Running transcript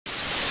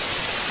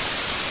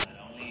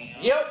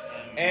Yep,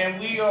 and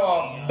we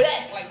are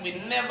back like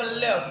we never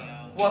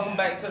left. Welcome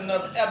back to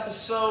another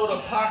episode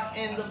of Pac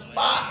in the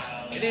Box.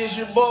 It is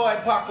your boy,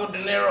 Paco De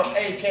Niro,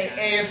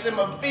 a.k.a. It's in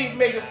my feet,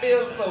 make it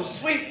feel so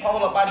sweet.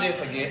 Hold up, I did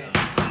forget.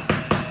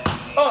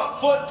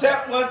 Foot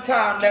tap one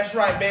time, that's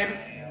right, baby.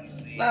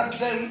 Now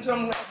today we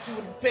come at you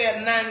with a pair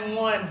of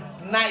 91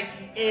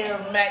 Nike Air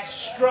Max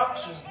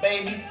structures,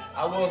 baby.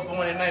 I was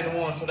born in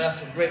 91, so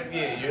that's a great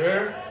year, you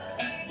heard?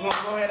 We're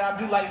gonna go ahead, I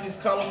do like these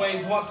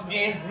colorways once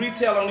again.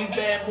 Retail on these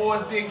bad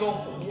boys did go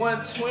for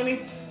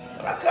 $120,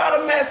 but I caught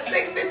them at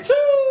 $62.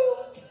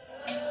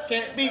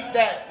 Can't beat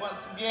that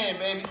once again,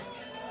 baby.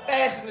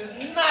 Fashion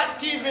is not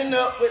keeping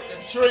up with the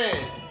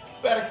trend.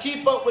 Better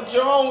keep up with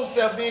your own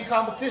self, be in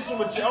competition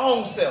with your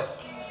own self.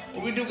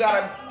 But we do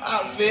got an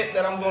outfit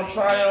that I'm gonna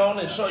try on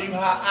and show you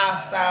how I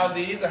style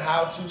these and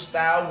how to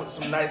style with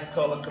some nice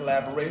color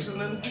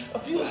collaboration and a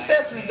few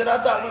accessories that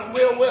I thought went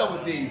real well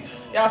with these.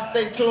 Y'all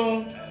stay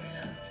tuned.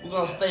 We're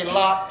gonna stay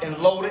locked and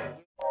loaded.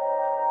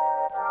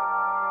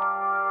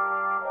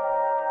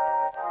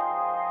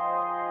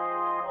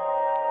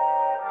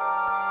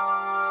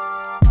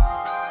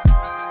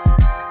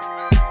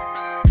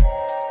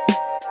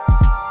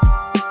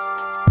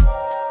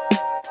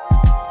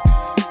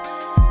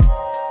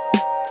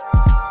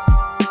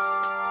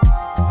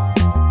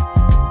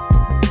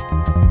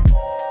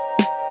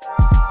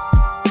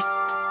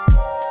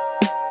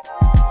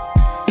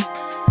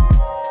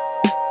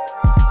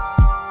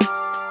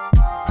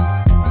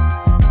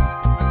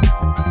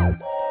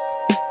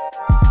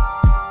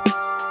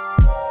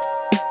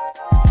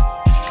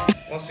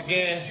 Once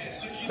again,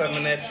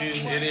 coming at you,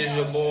 it is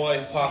your boy,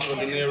 Paco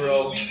De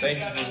Niro.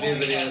 Thank you for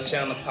visiting the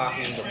channel, Pac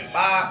in the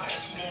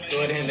Box. Go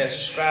ahead and hit that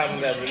subscribe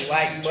and that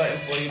like button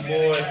for you,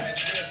 boy.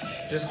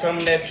 Just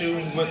coming at you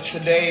with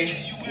today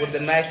with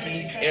the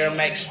Nike Air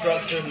Max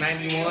Structure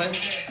 91.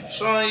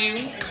 Showing you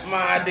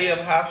my idea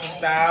of how to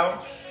style.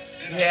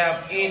 If you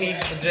have any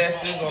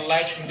suggestions or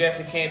likes, you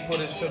definitely can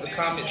put it to the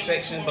comment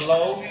section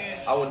below.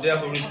 I will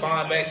definitely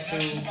respond back to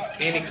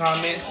any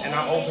comments, and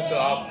I'm open to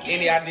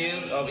any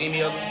ideas of any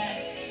other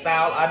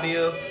style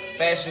idea,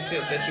 fashion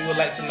tips that you would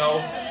like to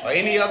know, or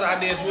any other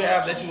ideas you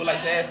have that you would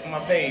like to ask on my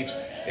page.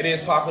 It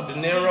is Paco De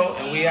Niro,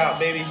 and we out,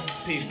 baby.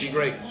 Peace, be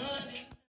great.